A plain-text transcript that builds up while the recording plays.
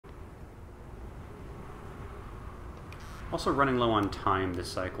Also running low on time this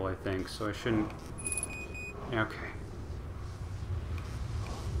cycle, I think, so I shouldn't... Okay.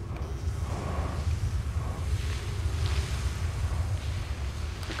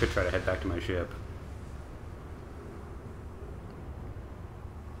 I could try to head back to my ship.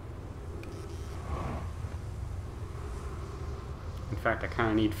 In fact, I kind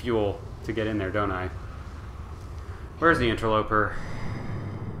of need fuel to get in there, don't I? Where's the interloper?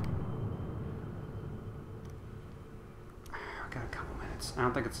 I've got a couple minutes. I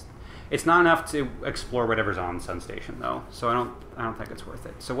don't think it's not enough to explore whatever's on Sun Station though, so I don't think it's worth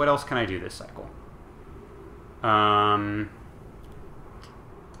it. So what else can I do this cycle?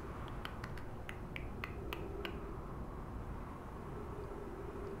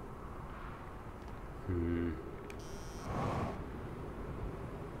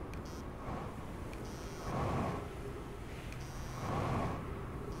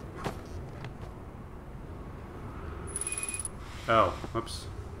 Oh, whoops.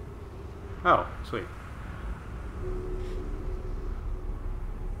 Oh, sweet.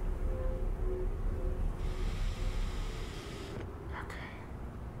 Okay.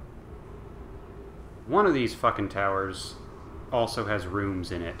 One of these fucking towers also has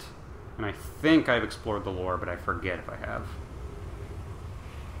rooms in it. And I think I've explored the lore, but I forget if I have.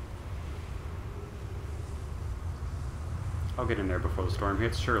 I'll get in there before the storm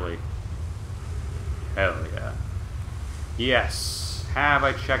hits, surely. Hell yeah. Yes! Have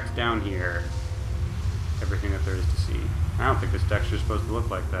I checked down here? Everything that there is to see. I don't think this texture is supposed to look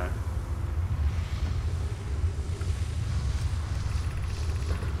like that.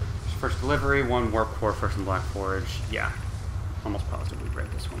 First delivery, 1 warp core, first in Black Forge. Yeah. Almost positively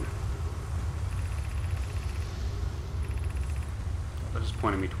read this one. But it's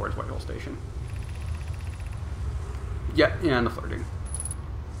pointing me towards Whitehall Station. Yeah, and the flirting.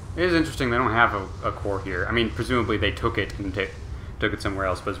 It is interesting they don't have a core here. I mean, presumably they took it and took it somewhere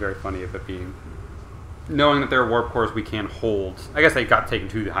else, but it's very funny of it being... Knowing that there are warp cores we can hold... I guess they got taken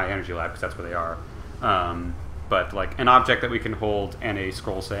to the high energy lab, because that's where they are. But, like, an object that we can hold and a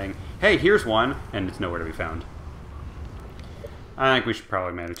scroll saying, hey, here's one, and it's nowhere to be found. I think we should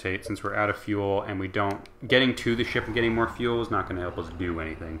probably meditate, since we're out of fuel, and we don't... Getting to the ship and getting more fuel is not going to help us do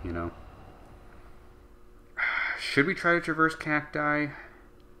anything, you know? Should we try to traverse cacti?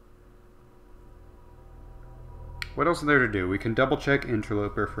 What else is there to do? We can double-check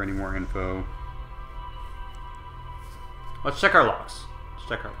Interloper for any more info. Let's check our logs. Let's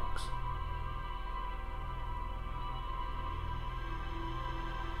check our logs.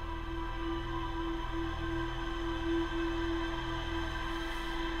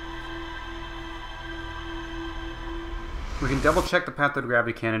 We can double-check the path of the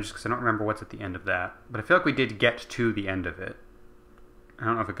gravity cannon just because I don't remember what's at the end of that. But I feel like we did get to the end of it. I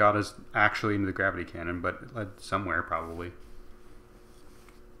don't know if it got us actually into the gravity cannon, but it led somewhere, probably.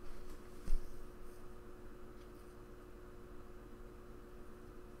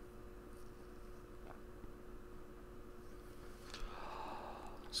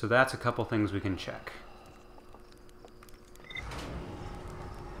 So that's a couple things we can check.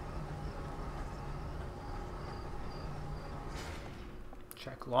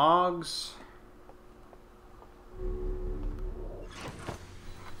 Check logs.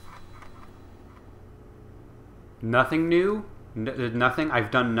 Nothing new? Nothing? I've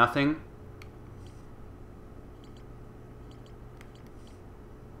done nothing?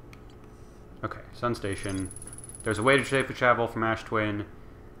 Okay, Sun Station. There's a way to safely travel from Ash Twin.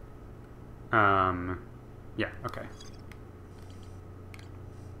 Yeah, okay.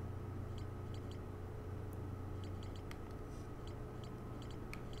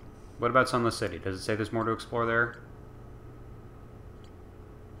 What about Sunless City? Does it say there's more to explore there?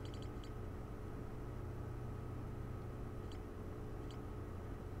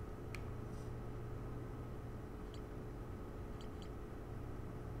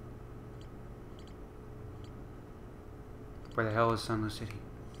 Where the hell is Sunless City?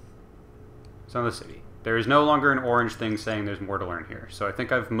 Sunless City. There is no longer an orange thing saying there's more to learn here. So I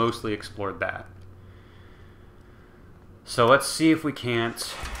think I've mostly explored that. So let's see if we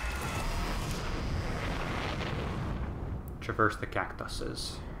can't traverse the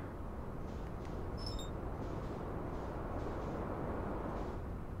cactuses.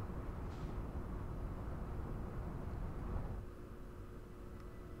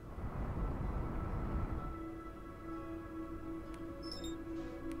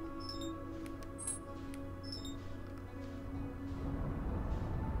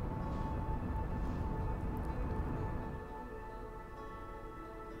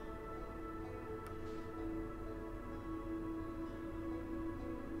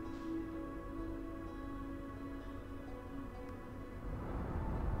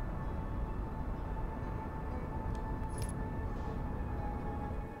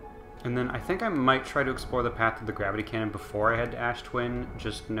 And then I think I might try to explore the path of the gravity cannon before I head to Ash Twin,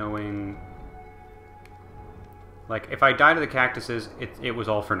 just knowing... Like, if I die to the cactuses, it was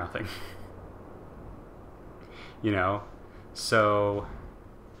all for nothing. You know? So...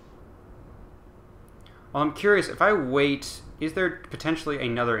 Well, I'm curious, if I wait... Is there potentially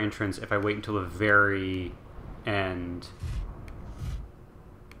another entrance if I wait until the very end?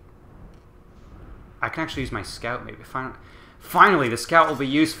 I can actually use my scout, maybe. Finally, the scout will be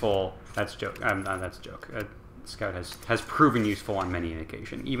useful. That's a joke. That's a joke. Scout has proven useful on many an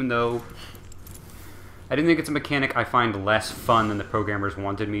occasion, even though I didn't think it's a mechanic I find less fun than the programmers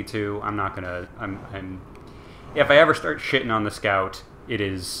wanted me to. I'm not gonna. If I ever start shitting on the scout, it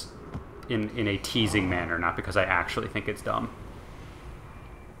is in a teasing manner, not because I actually think it's dumb.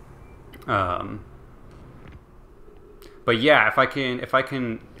 But yeah, if I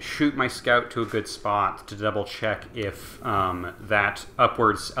can shoot my scout to a good spot to double check if that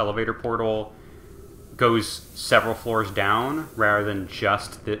upwards elevator portal goes several floors down rather than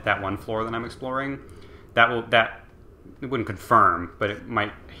just that one floor that I'm exploring, it wouldn't confirm, but it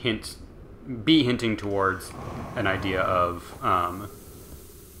might be hinting towards an idea of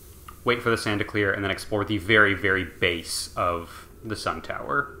wait for the sand to clear and then explore the very, very base of the sun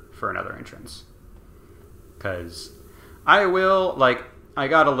tower for another entrance. Because I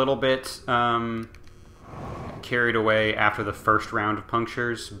got a little bit carried away after the first round of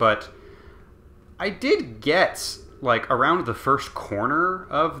punctures, but I did get, like, around the first corner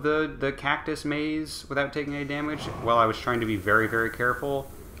of the cactus maze without taking any damage while I was trying to be very, very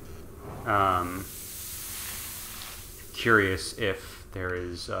careful. Curious if there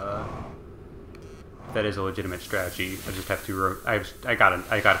is, if that is a legitimate strategy. I just have to, I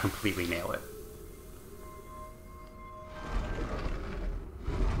gotta completely nail it.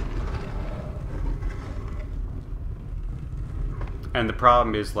 And the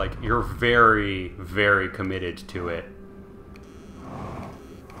problem is, like, you're very, very committed to it.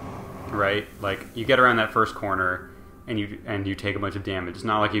 Right? Like, you get around that first corner, and you take a bunch of damage. It's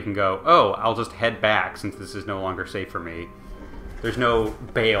not like you can go, oh, I'll just head back since this is no longer safe for me. There's no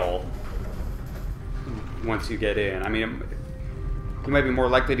bail once you get in. I mean, you might be more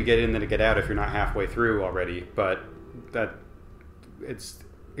likely to get in than to get out if you're not halfway through already, but it's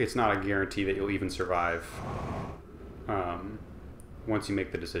not a guarantee that you'll even survive. Once you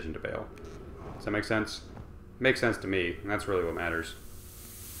make the decision to bail. Does that make sense? Makes sense to me, and that's really what matters.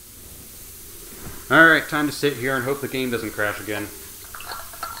 Alright, time to sit here and hope the game doesn't crash again.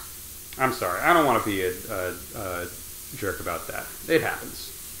 I'm sorry, I don't want to be a jerk about that. It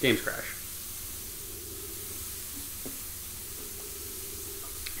happens. Games crash.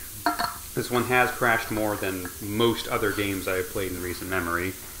 This one has crashed more than most other games I have played in recent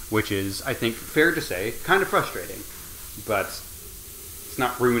memory, which is, I think, fair to say, kind of frustrating. But it's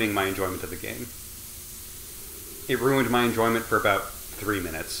not ruining my enjoyment of the game. It ruined my enjoyment for about 3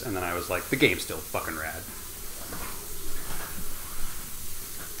 minutes, and then I was like, the game's still fucking rad.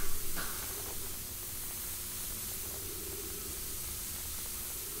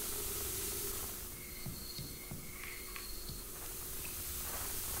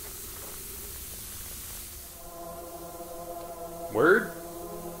 Word?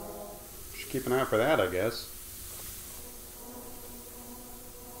 Should keep an eye out for that, I guess.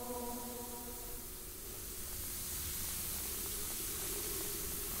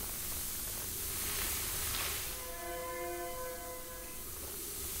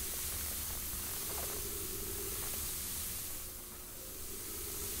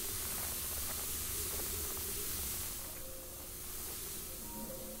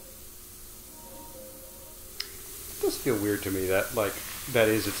 It does feel weird to me that, like, that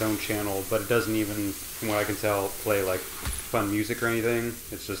is its own channel, but it doesn't even, from what I can tell, play, like, fun music or anything.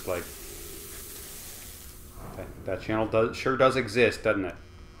 It's just, like, that channel sure does exist, doesn't it?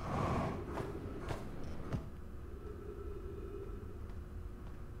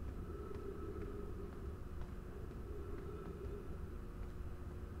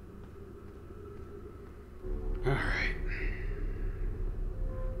 Alright.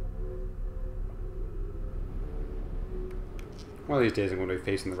 One of these days I'm going to be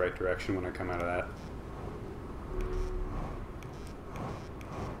facing the right direction when I come out of that.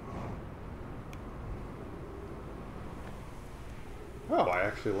 Oh, I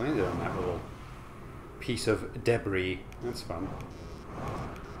actually landed on that little piece of debris. That's fun.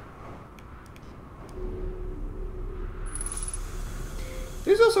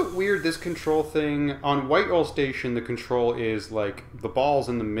 It's also weird, this control thing. On Whitehall Station, the control is, like, the ball's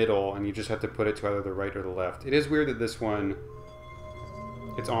in the middle, and you just have to put it to either the right or the left. It is weird that this one,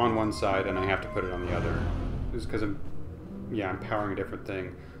 it's on one side, and I have to put it on the other. Just because I'm powering a different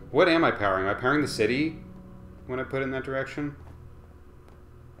thing. What am I powering? Am I powering the city when I put it in that direction?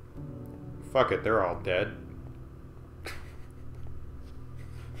 Fuck it, they're all dead.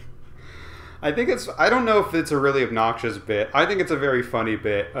 I think it's... I don't know if it's a really obnoxious bit. I think it's a very funny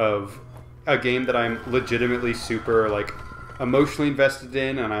bit of a game that I'm legitimately super, like, emotionally invested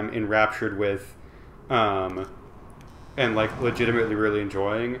in and I'm enraptured with, and, like, legitimately really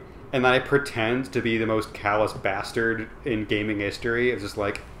enjoying. And then I pretend to be the most callous bastard in gaming history. It's just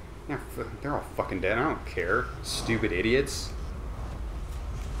like, yeah, they're all fucking dead. I don't care. Stupid idiots.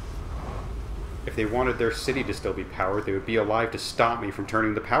 If they wanted their city to still be powered, they would be alive to stop me from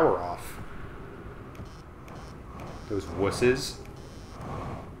turning the power off. Those wusses.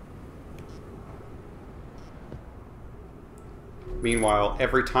 Meanwhile,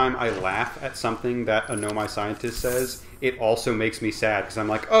 every time I laugh at something that a Nomai scientist says, it also makes me sad, because I'm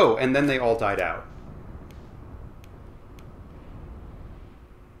like, oh, and then they all died out.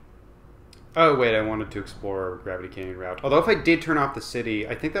 Oh, wait, I wanted to explore Gravity Canyon route. Although if I did turn off the city,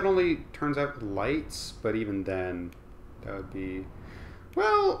 I think that only turns out lights, but even then, that would be...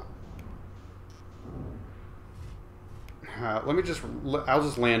 Well... I'll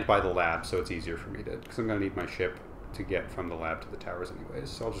just land by the lab so it's easier for me to... Because I'm going to need my ship to get from the lab to the towers anyways.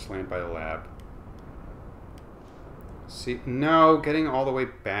 So I'll just land by the lab. See, no, getting all the way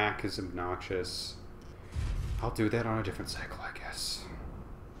back is obnoxious. I'll do that on a different cycle, I guess.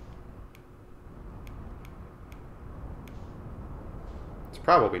 It's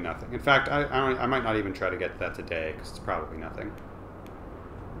probably nothing. In fact, I might not even try to get to that today, because it's probably nothing.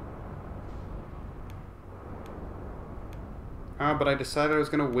 But I decided I was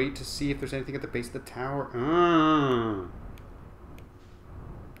going to wait to see if there's anything at the base of the tower.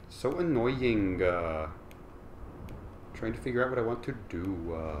 So annoying. Trying to figure out what I want to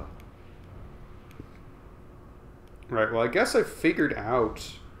do. Right, well, I guess I figured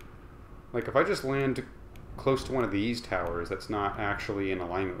out... Like, if I just land close to one of these towers, that's not actually in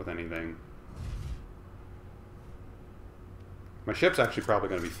alignment with anything. My ship's actually probably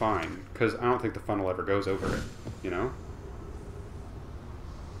going to be fine, because I don't think the funnel ever goes over it, you know?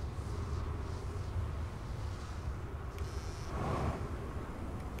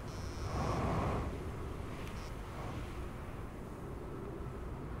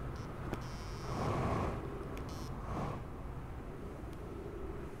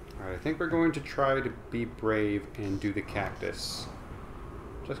 I think we're going to try to be brave and do the Cactus.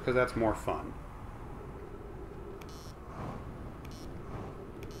 Just because that's more fun.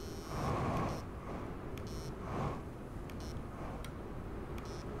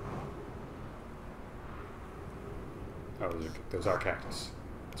 Oh, those are Cactus.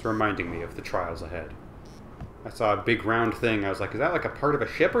 It's reminding me of the trials ahead. I saw a big round thing. I was like, is that like a part of a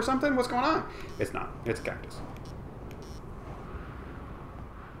ship or something? What's going on? It's not. It's a Cactus.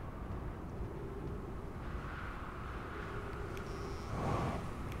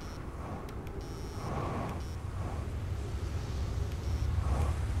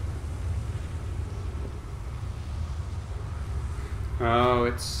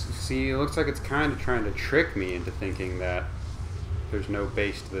 Oh, see, it looks like it's kind of trying to trick me into thinking that there's no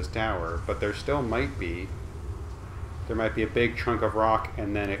base to this tower, but there still might be. There might be a big chunk of rock,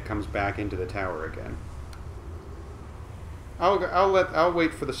 and then it comes back into the tower again. I'll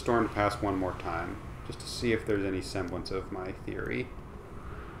wait for the storm to pass one more time, just to see if there's any semblance of my theory.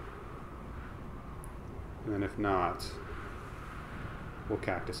 And then if not, we'll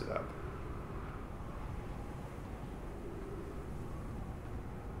Cactus it up.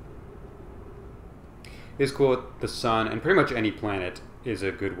 It's cool with the sun, and pretty much any planet is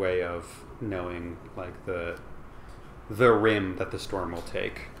a good way of knowing, like, the rim that the storm will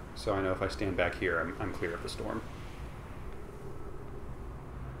take. So I know if I stand back here, I'm clear of the storm.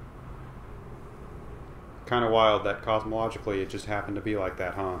 Kind of wild that cosmologically it just happened to be like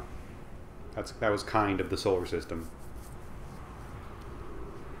that, huh? That was kind of the solar system.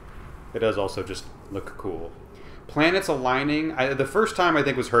 It does also just look cool. Planets aligning. The first time I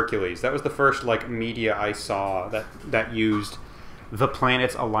think was Hercules. That was the first like media I saw that used the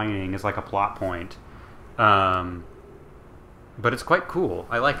planets aligning as like a plot point. But it's quite cool.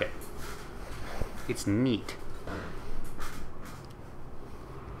 I like it. It's neat.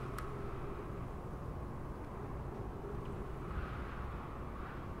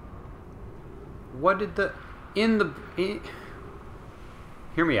 What did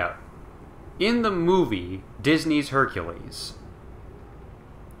hear me out. In the movie, Disney's Hercules,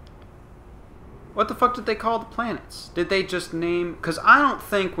 what the fuck did they call the planets? Did they just name... Because I don't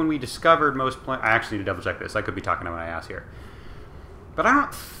think when we discovered most planets... I actually need to double check this. I could be talking to my ass here. But I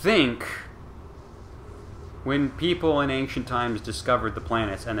don't think When people in ancient times discovered the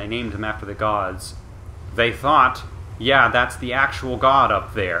planets and they named them after the gods, they thought, yeah, that's the actual god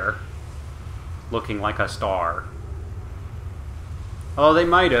up there, looking like a star. Although they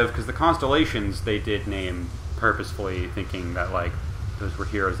might have, because the constellations they did name purposefully, thinking that, like, those were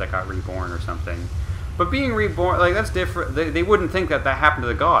heroes that got reborn or something. But being reborn, like, that's different. They wouldn't think that that happened to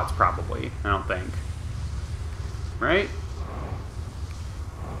the gods, probably. I don't think. Right?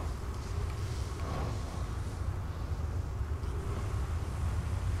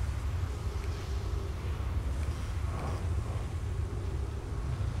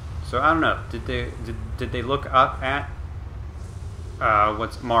 So I don't know. Did they look up at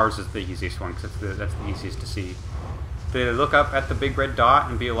what's Mars is the easiest one because that's the easiest to see. Did they look up at the big red dot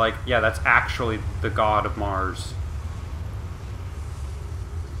and be like, yeah, that's actually the god of Mars?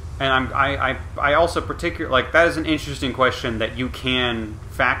 And I also particularly like that is an interesting question that you can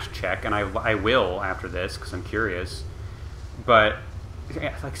fact check, and I will after this because I'm curious. But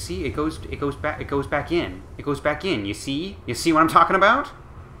like, see, it goes back in. You see what I'm talking about?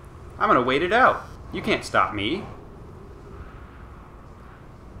 I'm gonna wait it out. You can't stop me.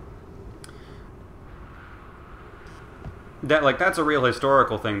 That's a real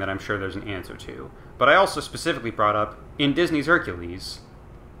historical thing that I'm sure there's an answer to. But I also specifically brought up in Disney's Hercules,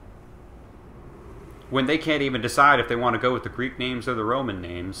 when they can't even decide if they want to go with the Greek names or the Roman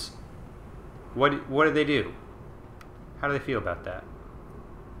names, what do they do? How do they feel about that?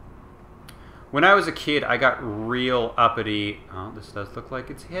 When I was a kid, I got real uppity. Oh, this does look like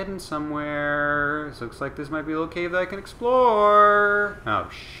it's hidden somewhere. This looks like this might be a little cave that I can explore. Oh,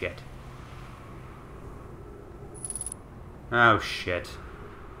 shit. Oh, shit.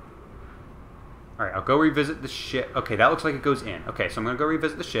 Alright, I'll go revisit the ship. Okay, that looks like it goes in. Okay, so I'm going to go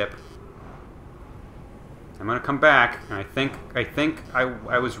revisit the ship. I'm going to come back, and I think I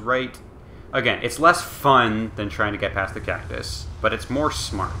was right. Again, it's less fun than trying to get past the cactus, but it's more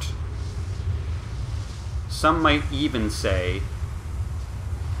smart. Some might even say,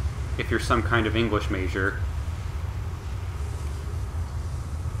 if you're some kind of English major,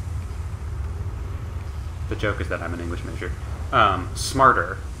 the joke is that I'm an English major,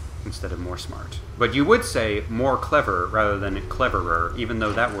 smarter instead of more smart. But you would say more clever rather than cleverer, even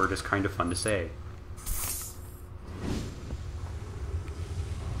though that word is kind of fun to say.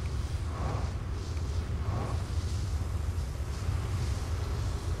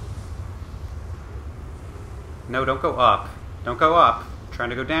 No, don't go up. Don't go up. I'm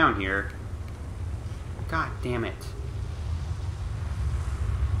trying to go down here. God damn it.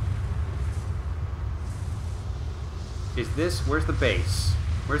 Is this... Where's the base?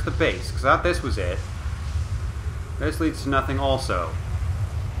 Where's the base? Because I thought this was it. This leads to nothing also.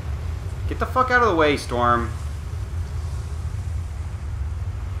 Get the fuck out of the way, Storm.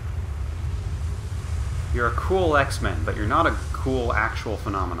 You're a cool X-Men, but you're not a cool actual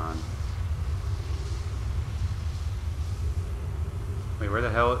phenomenon. Wait, where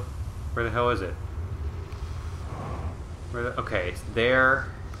the hell is it? Okay, it's there.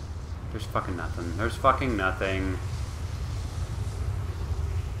 There's fucking nothing. There's fucking nothing.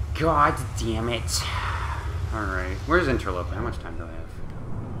 God damn it. Alright. Where's Interlope? How much time do I have?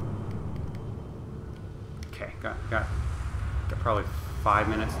 Okay, got probably 5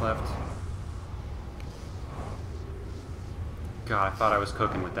 minutes left. God, I thought I was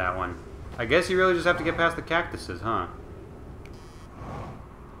cooking with that one. I guess you really just have to get past the cactuses, huh?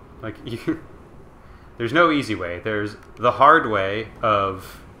 Like, there's no easy way. There's the hard way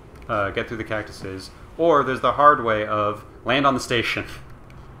of get through the cactuses, or there's the hard way of land on the station.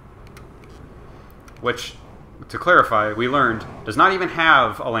 Which, to clarify, we learned does not even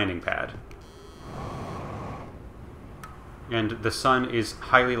have a landing pad. And the sun is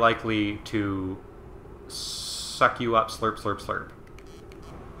highly likely to suck you up, slurp, slurp, slurp.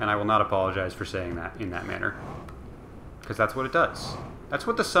 And I will not apologize for saying that in that manner. Because that's what it does. That's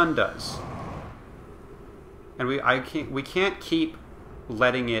what the sun does. And we can't keep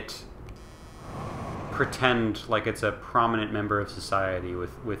letting it pretend like it's a prominent member of society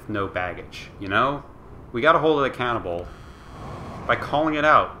with no baggage, you know? We gotta hold it accountable by calling it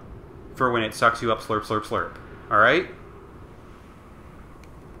out for when it sucks you up, slurp, slurp, slurp. Alright?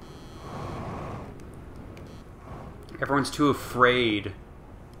 Everyone's too afraid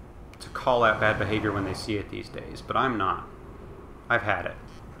to call out bad behavior when they see it these days, but I'm not. I've had it.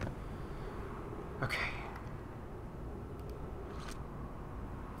 Okay.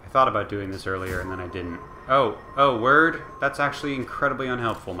 I thought about doing this earlier and then I didn't. Oh, word? That's actually incredibly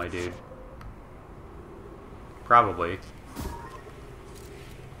unhelpful, my dude. Probably.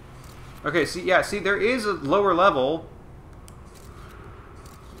 Okay, see, there is a lower level.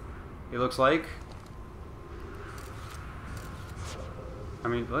 It looks like. I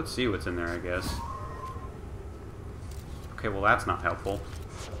mean, let's see what's in there, I guess. Okay, well that's not helpful.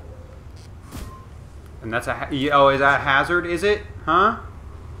 And that's a... oh, is that a hazard, is it? Huh?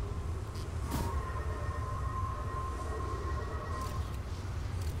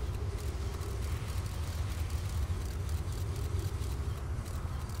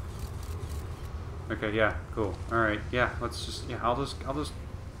 Okay, yeah, cool. Alright, yeah, let's just... yeah, I'll just...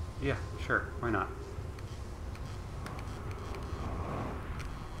 yeah, sure, why not?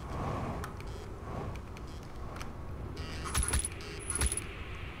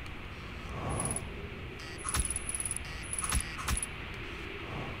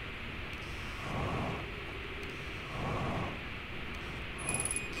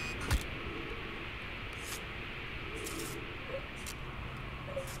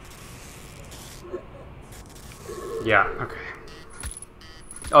 Yeah, okay.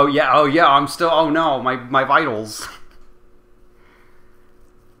 Oh yeah, I'm still... oh no, my vitals.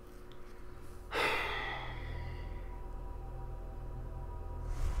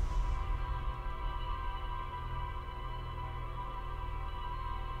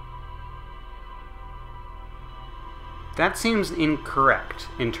 That seems incorrect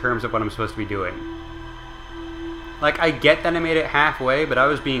in terms of what I'm supposed to be doing. Like, I get that I made it halfway, but I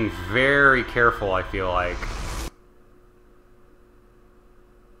was being very careful, I feel like.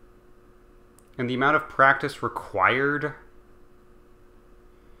 And the amount of practice required,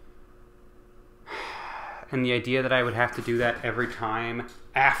 and the idea that I would have to do that every time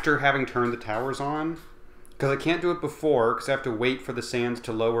after having turned the towers on, because I can't do it before, because I have to wait for the sands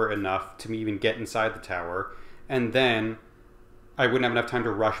to lower enough to even get inside the tower, and then I wouldn't have enough time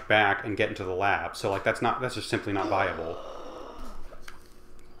to rush back and get into the lab. So like that's just simply not viable.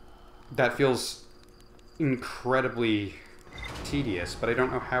 That feels incredibly tedious, but I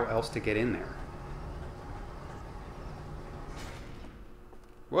don't know how else to get in there.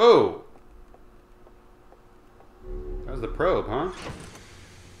 Whoa! That was the probe, huh?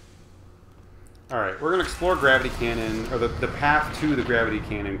 Alright, we're going to explore Gravity Cannon, or the path to the Gravity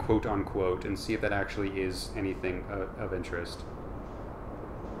Cannon, quote-unquote, and see if that actually is anything of interest.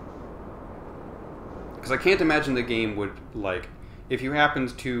 Because I can't imagine the game would, like, if you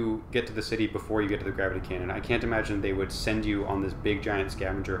happened to get to the city before you get to the Gravity Cannon, I can't imagine they would send you on this big giant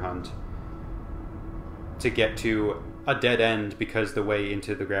scavenger hunt to get to a dead end because the way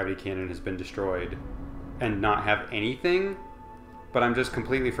into the Gravity Cannon has been destroyed and not have anything, but I'm just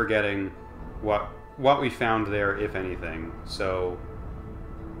completely forgetting what we found there, if anything. So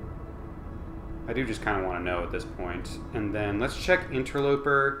I do just kind of want to know at this point. And then let's check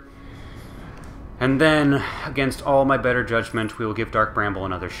Interloper. And then, against all my better judgment, we will give Dark Bramble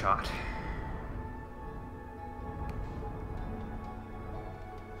another shot.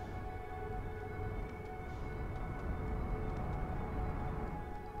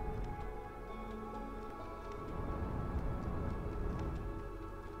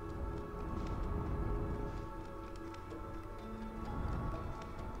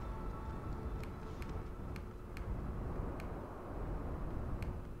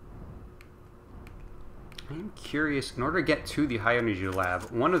 I'm curious, in order to get to the high energy lab,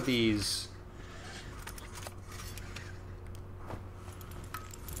 one of these...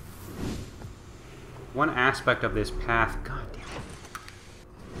 one aspect of this path... God damn it.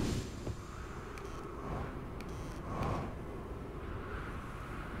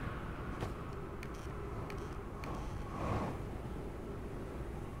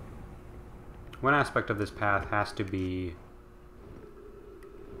 One aspect of this path has to be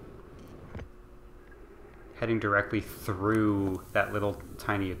heading directly through that little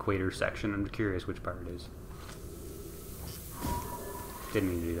tiny equator section. I'm curious which part it is. Didn't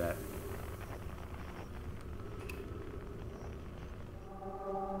mean to do that.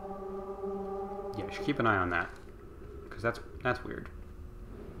 Yeah, you should keep an eye on that, because that's weird.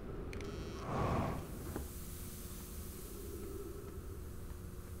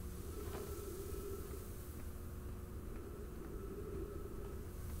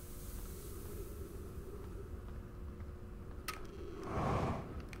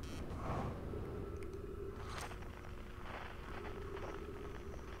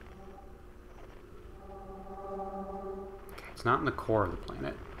 It's not in the core of the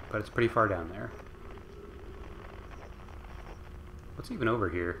planet, but it's pretty far down there. What's even over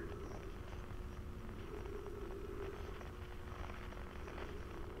here?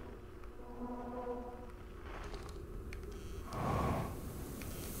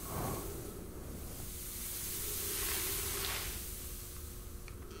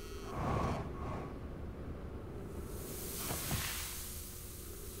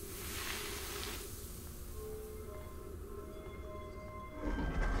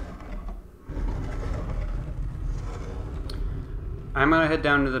 I'm gonna head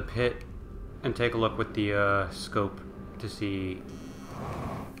down to the pit and take a look with the scope to see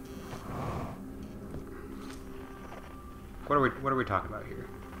what are we talking about here.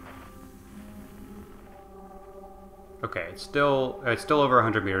 Okay, it's still over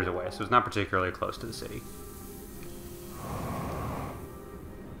 100 meters away, so it's not particularly close to the city.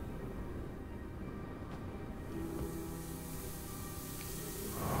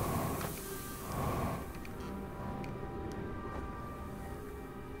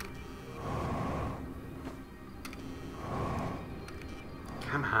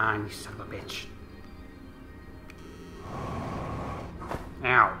 Come on, you son of a bitch.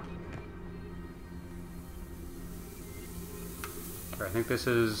 Ow. Okay, I think this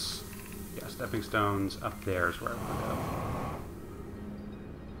is... yeah, stepping stones up there is where I want to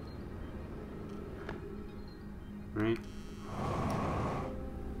go. Right?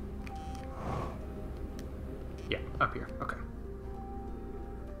 Yeah, up here. Okay.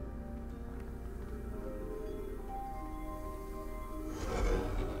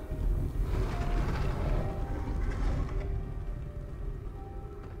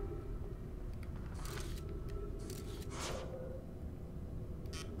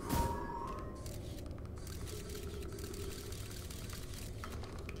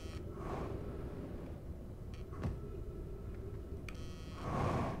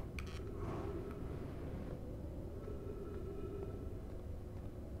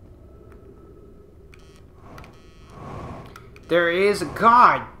 There is a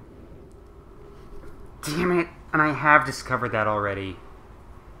god! Damn it. And I have discovered that already.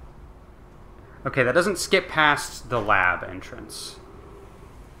 Okay, that doesn't skip past the lab entrance.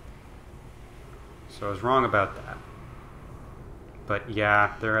 So I was wrong about that. But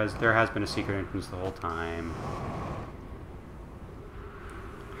yeah, there has been a secret entrance the whole time.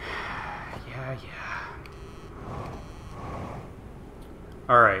 Yeah.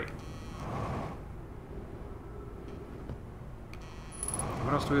 Alright.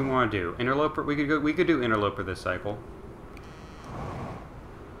 What else do we want to do? Interloper? We could do interloper this cycle.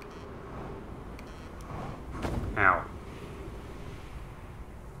 Ow.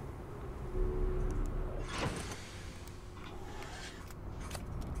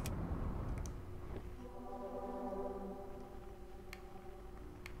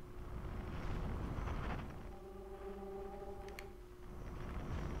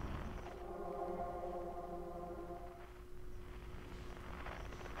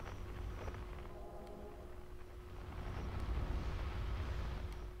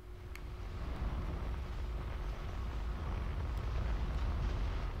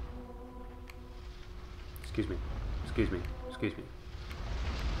 Excuse me.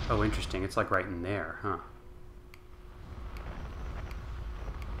 Oh, interesting. It's like right in there, huh?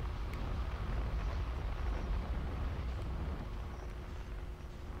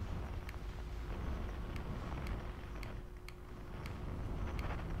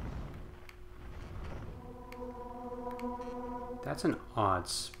 That's an odd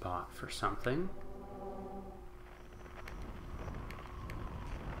spot for something.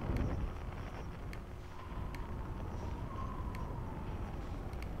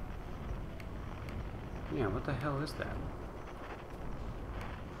 Yeah, what the hell is that?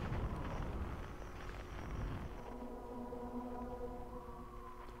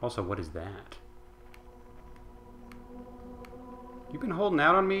 Also, what is that? You've been holding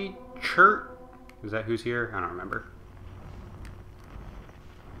out on me, Chert? Is that who's here? I don't remember.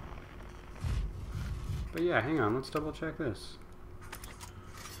 But yeah, hang on, let's double check this.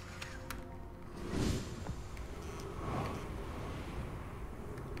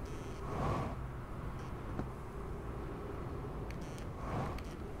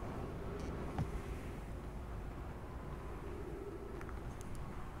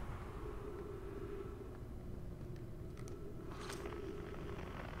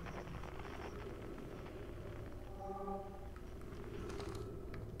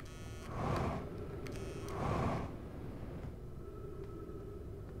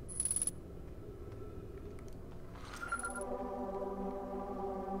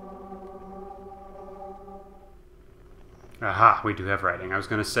 Aha, we do have writing. I was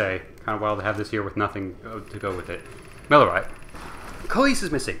going to say, kind of wild to have this here with nothing to go with it. Millerite. Hercules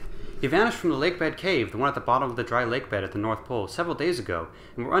is missing. He vanished from the lakebed cave, the one at the bottom of the dry lakebed at the North Pole, several days ago,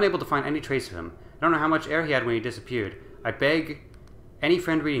 and we're unable to find any trace of him. I don't know how much air he had when he disappeared. I beg any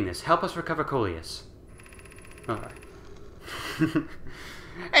friend reading this, help us recover Hercules. Alright.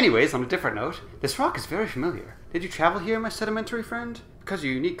 Anyways, on a different note, this rock is very familiar. Did you travel here, my sedimentary friend? Because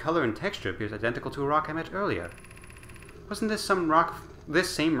your unique color and texture appears identical to a rock I met earlier. Wasn't this this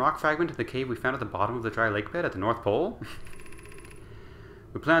same rock fragment of the cave we found at the bottom of the dry lake bed at the North Pole?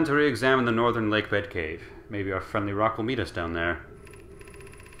 We plan to re-examine the northern lakebed cave. Maybe our friendly rock will meet us down there.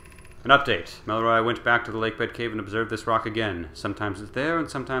 An update. Melroy went back to the lakebed cave and observed this rock again. Sometimes it's there and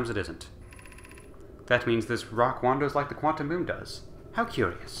sometimes it isn't. That means this rock wanders like the quantum moon does. How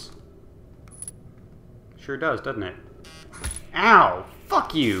curious. Sure does, doesn't it? Ow!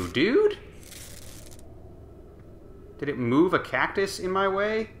 Fuck you, dude! Did it move a cactus in my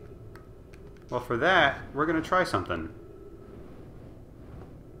way? Well, for that, we're gonna try something.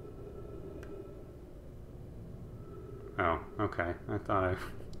 Oh, okay.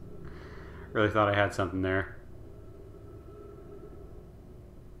 Really thought I had something there.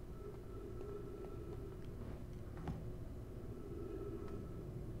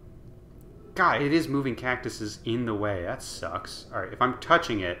 God, it is moving cactuses in the way. That sucks. Alright, if I'm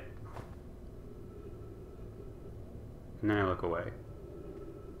touching it, and then I look away.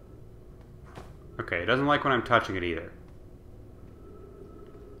 Okay, it doesn't like when I'm touching it either.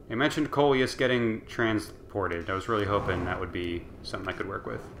 It mentioned Coleus getting transported. I was really hoping that would be something I could work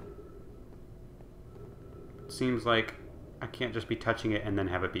with. It seems like I can't just be touching it and then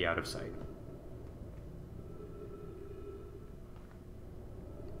have it be out of sight.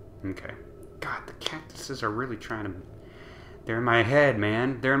 Okay. God, the cactuses are really trying to... They're in my head,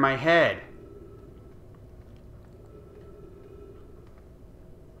 man. They're in my head.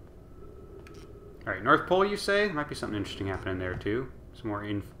 Alright, North Pole, you say? There might be something interesting happening there, too. Some more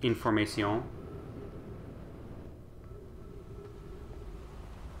information.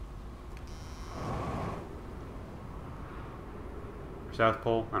 South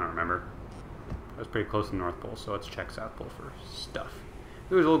Pole? I don't remember. I was pretty close to the North Pole, so let's check South Pole for stuff.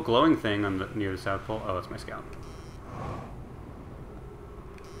 There was a little glowing thing on near the South Pole. Oh, that's my scout.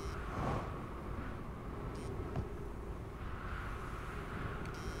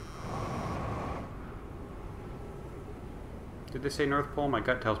 Did they say North Pole? My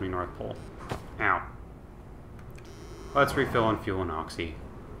gut tells me North Pole. Ow. Let's refill on fuel and oxy.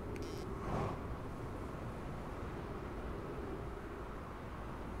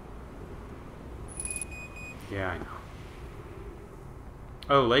 Yeah, I know.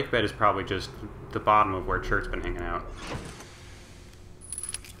 Oh, lakebed is probably just the bottom of where Chert's been hanging out.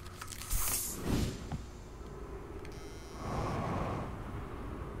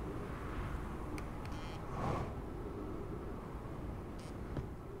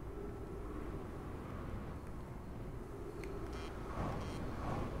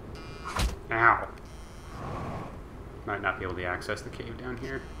 Ow. Might not be able to access the cave down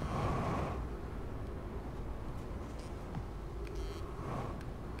here.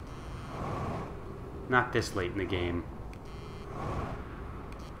 Not this late in the game.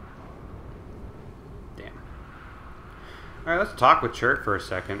 Damn. Alright, let's talk with Chert for a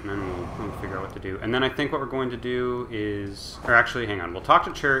second, and then we'll figure out what to do. And then I think what we're going to do is... Or actually, hang on. We'll talk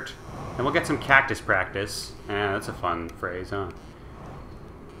to Chert, and we'll get some cactus practice. That's a fun phrase, huh?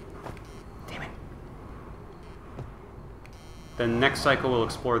 Damn it. Then next cycle, we'll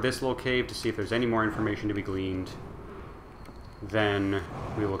explore this little cave to see if there's any more information to be gleaned. Then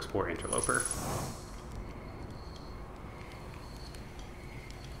we will explore Interloper.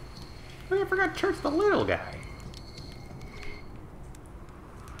 I forgot Chert's the little guy.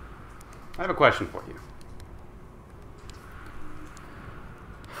 I have a question for you.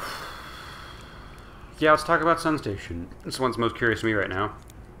 Yeah, let's talk about Sun Station. This one's most curious to me right now.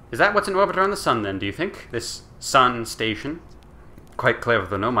 Is that what's in orbit around the Sun, then, do you think? This Sun Station? Quite clever of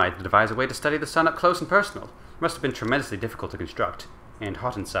the Nomai to devise a way to study the Sun up close and personal. It must have been tremendously difficult to construct. And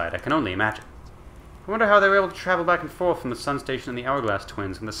hot inside, I can only imagine. I wonder how they were able to travel back and forth from the Sun Station and the Hourglass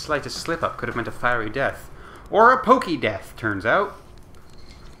Twins, and the slightest slip-up could have meant a fiery death. Or a pokey death, turns out.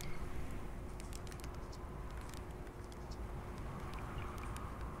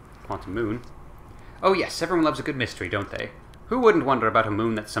 Quantum moon. Oh yes, everyone loves a good mystery, don't they? Who wouldn't wonder about a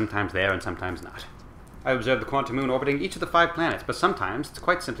moon that's sometimes there and sometimes not? I observed the quantum moon orbiting each of the 5 planets, but sometimes it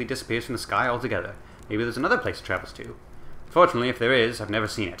quite simply disappears from the sky altogether. Maybe there's another place it travels to. Fortunately, if there is, I've never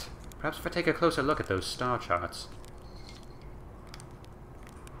seen it. Perhaps if I take a closer look at those star charts.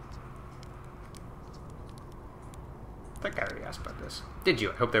 I think I already asked about this. Did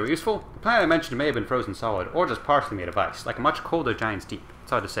you? I hope they were useful. The planet I mentioned may have been frozen solid, or just partially made of ice, like a much colder giant's deep.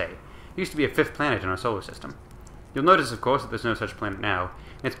 It's hard to say. It used to be a 5th planet in our solar system. You'll notice, of course, that there's no such planet now.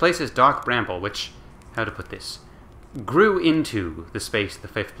 In its place is dark bramble, which, how to put this, grew into the space the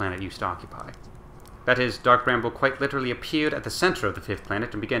 5th planet used to occupy. That is, dark bramble quite literally appeared at the center of the 5th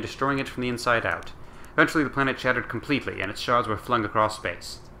planet and began destroying it from the inside out. Eventually the planet shattered completely, and its shards were flung across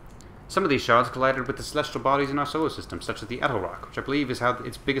space. Some of these shards collided with the celestial bodies in our solar system, such as the Ethelrock, which I believe is how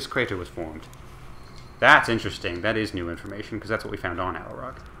its biggest crater was formed. That's interesting. That is new information, because that's what we found on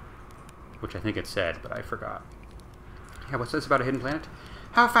Alrock. Which I think it said, but I forgot. Yeah, what's this about a hidden planet?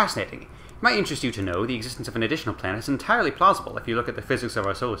 How fascinating. It might interest you to know the existence of an additional planet is entirely plausible if you look at the physics of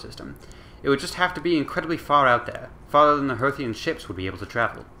our solar system. It would just have to be incredibly far out there, farther than the Hearthian ships would be able to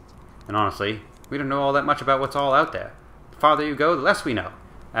travel. And honestly, we don't know all that much about what's all out there. The farther you go, the less we know.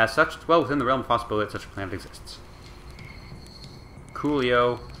 As such, it's well within the realm of possibility that such a planet exists.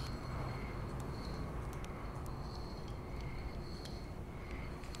 Coolio.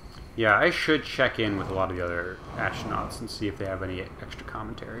 Yeah, I should check in with a lot of the other astronauts and see if they have any extra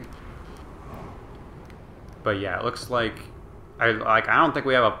commentary. But yeah, it looks like I don't think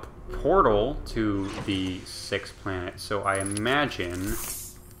we have a portal to the 6th planet, so I imagine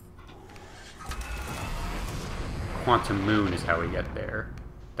Quantum Moon is how we get there.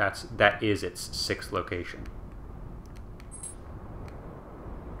 That is its 6th location.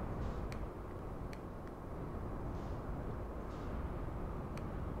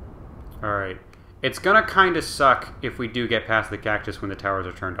 Alright. It's gonna kind of suck if we do get past the Cactus when the towers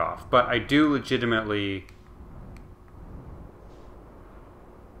are turned off. But I do legitimately...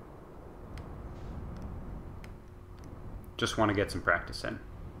 just want to get some practice in.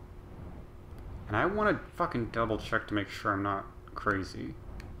 And I want to fucking double check to make sure I'm not crazy.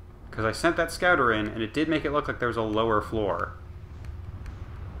 Because I sent that scouter in, and it did make it look like there was a lower floor.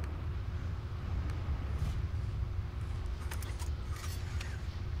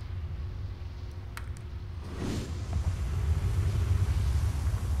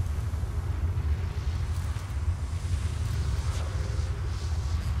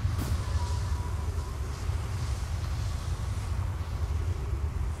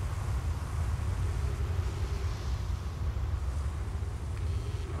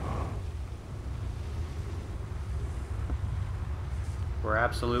 We're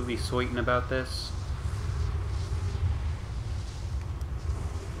absolutely sweating about this.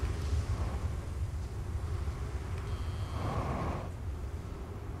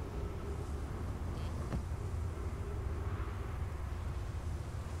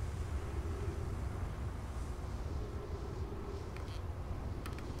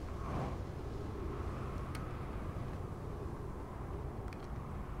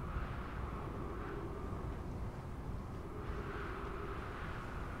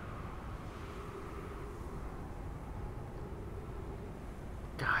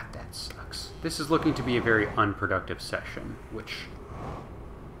 God, that sucks. This is looking to be a very unproductive session, which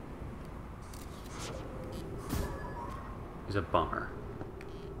is a bummer.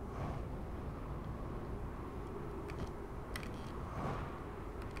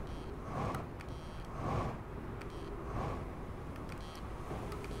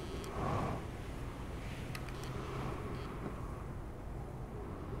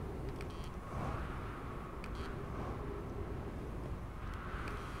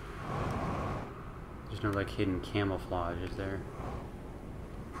 There's no, like, hidden camouflage, is there?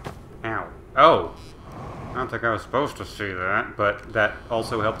 Ow. Oh! I don't think I was supposed to see that, but that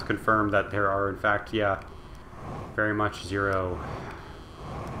also helped confirm that there are, in fact, yeah, very much 0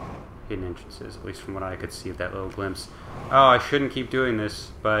 hidden entrances, at least from what I could see of that little glimpse. Oh, I shouldn't keep doing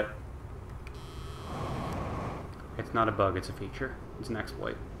this, but it's not a bug, it's a feature. It's an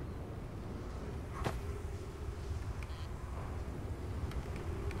exploit.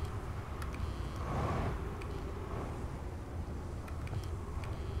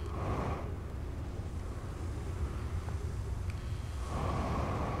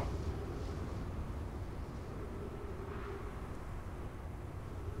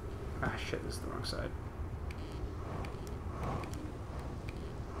 Ah, shit, this is the wrong side.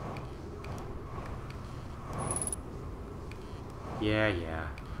 Yeah.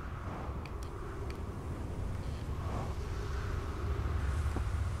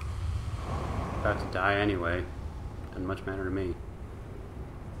 About to die anyway. Doesn't much matter to me.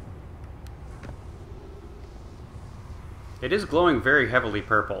 It is glowing very heavily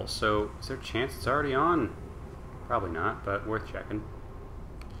purple, so is there a chance it's already on? Probably not, but worth checking.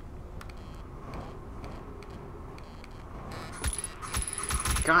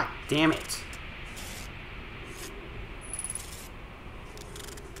 God damn it!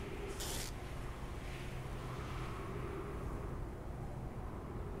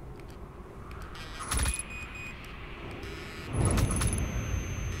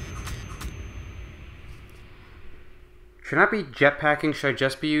 Should I not be jetpacking? Should I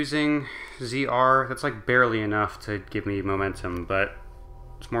just be using ZR? That's like barely enough to give me momentum, but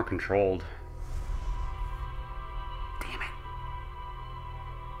it's more controlled.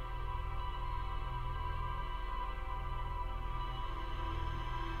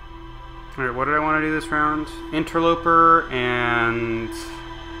 Alright, what did I want to do this round? Interloper and...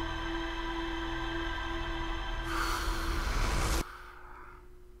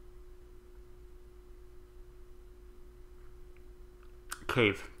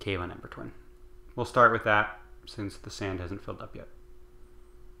 Cave. Cave on Ember Twin. We'll start with that since the sand hasn't filled up yet.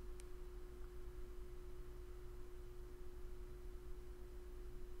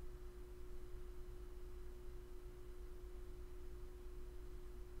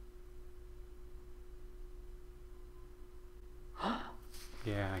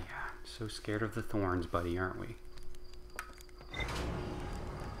 Yeah. So scared of the thorns, buddy, aren't we?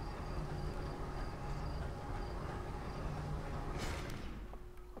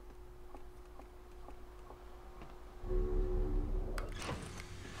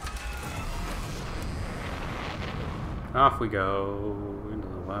 Off we go into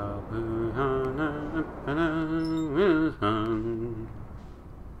the wild.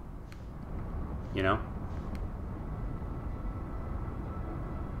 You know?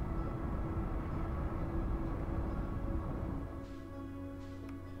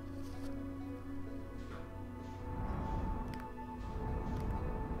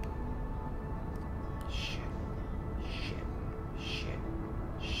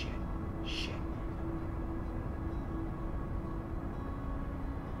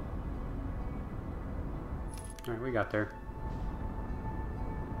 Alright, we got there.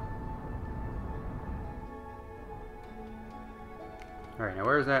 Alright, now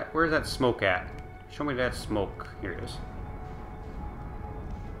where's that smoke at? Show me that smoke. Here it is.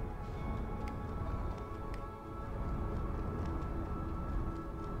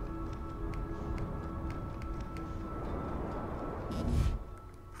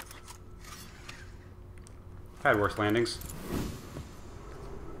 I've had worse landings.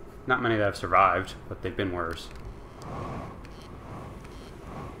 Not many that have survived, but they've been worse.